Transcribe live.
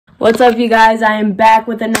What's up, you guys? I am back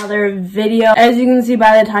with another video. As you can see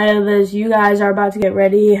by the title of this, you guys are about to get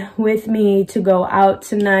ready with me to go out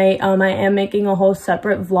tonight. I am making a whole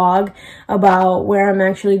separate vlog about where I'm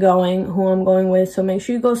actually going, who I'm going with, so make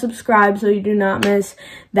sure you go subscribe so you do not miss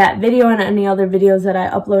that video and any other videos that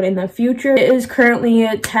I upload in the future. It is currently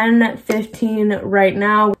 10:15 right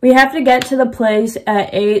now. We have to get to the place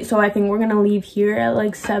at 8, so I think we're gonna leave here at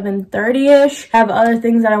like 7:30ish. I have other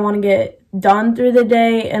things that I want to get done through the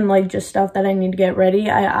day and like just stuff that I need to get ready.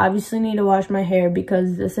 I obviously need to wash my hair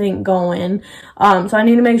because this ain't going. So I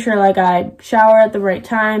need to make sure like I shower at the right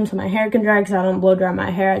time so my hair can dry, because I don't blow dry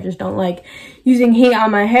my hair. I just don't like using heat on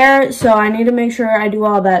my hair, so I need to make sure I do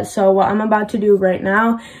all that. So what I'm about to do right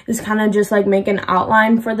now is kind of just like make an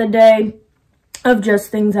outline for the day of just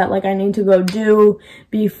things that like I need to go do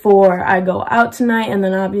before I go out tonight, and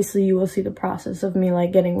then obviously you will see the process of me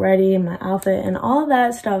like getting ready and my outfit and all of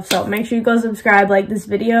that stuff. So make sure you go subscribe, like this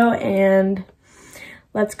video, and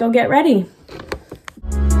let's go get ready.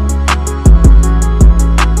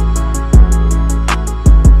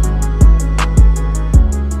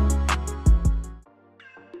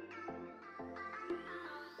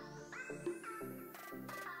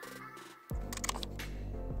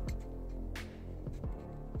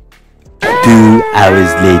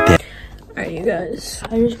 Hours later. Alright, you guys,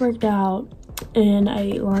 I just worked out and I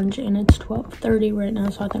ate lunch and it's 12:30 right now,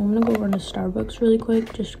 so I think I'm gonna go run to Starbucks really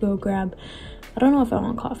quick just to go grab, I don't know if I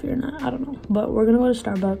want coffee or not, I don't know, but we're gonna go to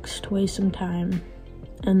Starbucks to waste some time,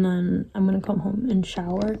 and then I'm gonna come home and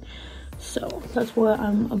shower. So that's what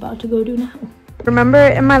I'm about to go do now. Remember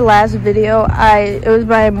in my last video, it was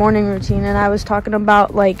my morning routine, and I was talking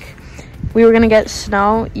about like we were gonna get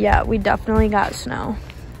snow. Yeah, we definitely got snow.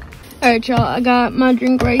 Alright, y'all, I got my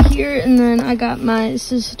drink right here, and then I got my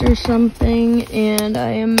sister something, and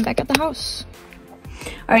I am back at the house.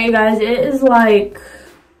 Alright, you guys, it is like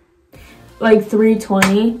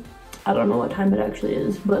 3:20. I don't know what time it actually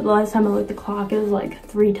is, but the last time I looked at the clock, it was like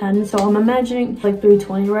 3:10, so I'm imagining it's like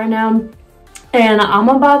 3:20 right now. And I'm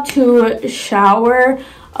about to shower.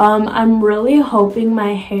 I'm really hoping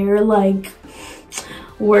my hair like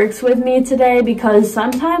works with me today, because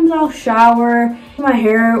sometimes I'll shower, my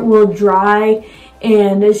hair will dry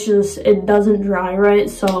and it doesn't dry right.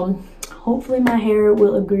 So hopefully my hair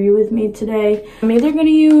will agree with me today. I'm either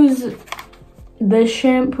gonna use this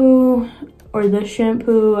shampoo or this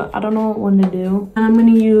shampoo. I don't know what one to do. And I'm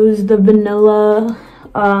gonna use the vanilla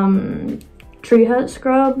tree hut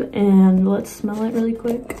scrub, and let's smell it really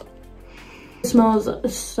quick. It smells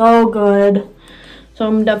so good, so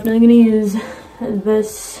I'm definitely gonna use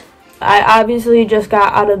this. I obviously just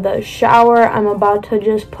got out of the shower. I'm about to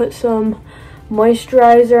just put some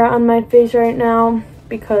moisturizer on my face right now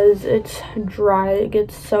because it's dry. It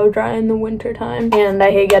gets so dry in the winter time, and I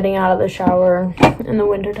hate getting out of the shower in the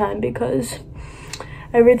winter time because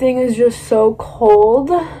everything is just so cold.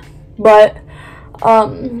 But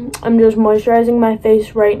I'm just moisturizing my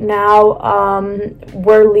face right now.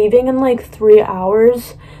 We're leaving in like 3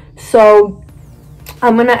 hours, so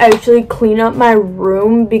I'm gonna actually clean up my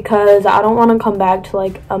room because I don't want to come back to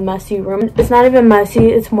like a messy room. It's not even messy,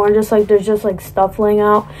 it's more just like there's just like stuff laying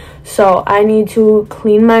out. So I need to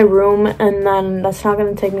clean my room, and then that's not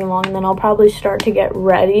gonna take me long, and then I'll probably start to get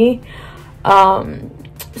ready.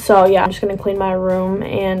 So yeah, I'm just gonna clean my room,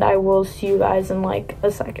 and I will see you guys in like a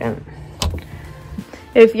second.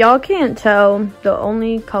 If y'all can't tell, the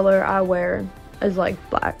only color I wear is like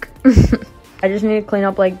black. I just need to clean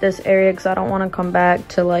up like this area because I don't want to come back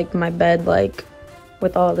to like my bed like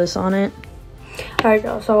with all this on it. Alright,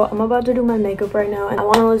 y'all, so I'm about to do my makeup right now, and I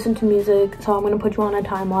want to listen to music, so I'm going to put you on a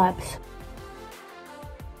time lapse.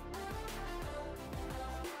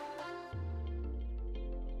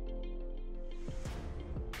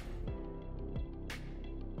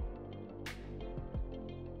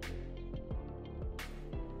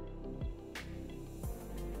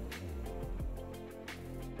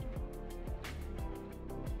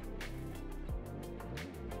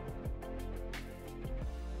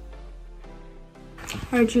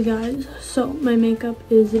 Alright, you guys, so my makeup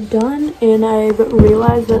is done, and I've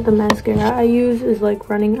realized that the mascara I use is like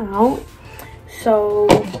running out, so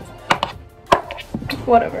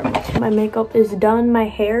whatever. My makeup is done. My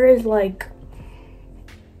hair is like,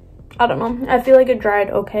 I don't know, I feel like it dried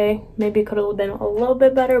okay. Maybe it could have been a little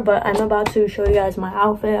bit better, but I'm about to show you guys my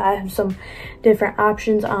outfit. I have some different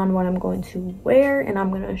options on what I'm going to wear, and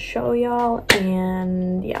I'm gonna show y'all,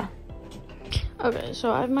 and yeah. Okay,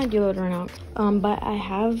 so I have my deodorant out, but I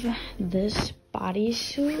have this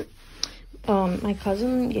bodysuit. My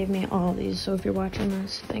cousin gave me all these, so if you're watching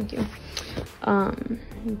this, thank you.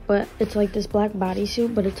 but it's like this black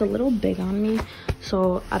bodysuit, but it's a little big on me,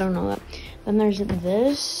 so I don't know that. Then there's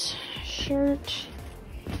this shirt,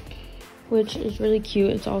 which is really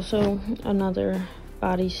cute. It's also another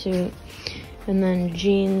bodysuit, and then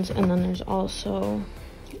jeans, and then there's also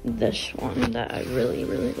this one that I really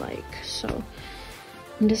like, so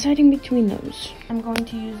I'm deciding between those. I'm going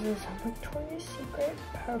to use this Victoria's Secret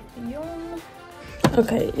perfume.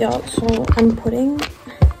 Okay, y'all, so I'm putting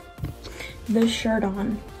this shirt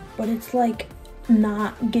on, but it's like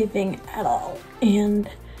not giving at all, and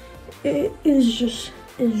it is just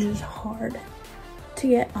hard to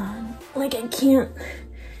get on. Like, I can't,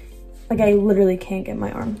 like, I literally can't get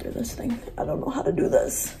my arm through this thing. I don't know how to do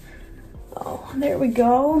this. Oh, there we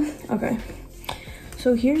go. Okay,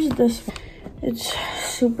 so here's this one. It's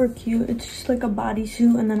super cute. It's just like a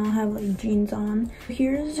bodysuit, and then I'll have like jeans on.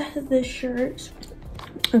 Here's this shirt.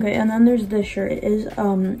 Okay, and then there's this shirt. It is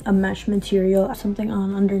a mesh material, something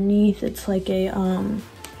on underneath. It's like a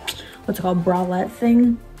what's it called, bralette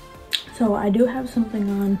thing. So I do have something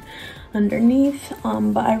on underneath,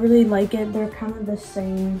 but I really like it. They're kind of the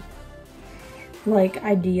same like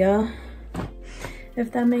idea,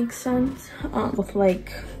 if that makes sense, with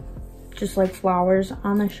like just like flowers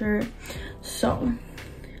on the shirt. So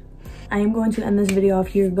I am going to end this video off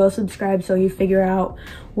here. Go subscribe so you figure out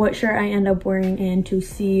what shirt I end up wearing and to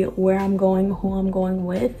see where I'm going, who I'm going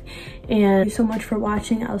with. And thank you so much for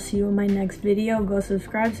watching. I'll see you in my next video. Go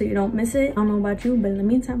subscribe so you don't miss it. I don't know about you, but in the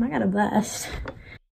meantime, I got a blast.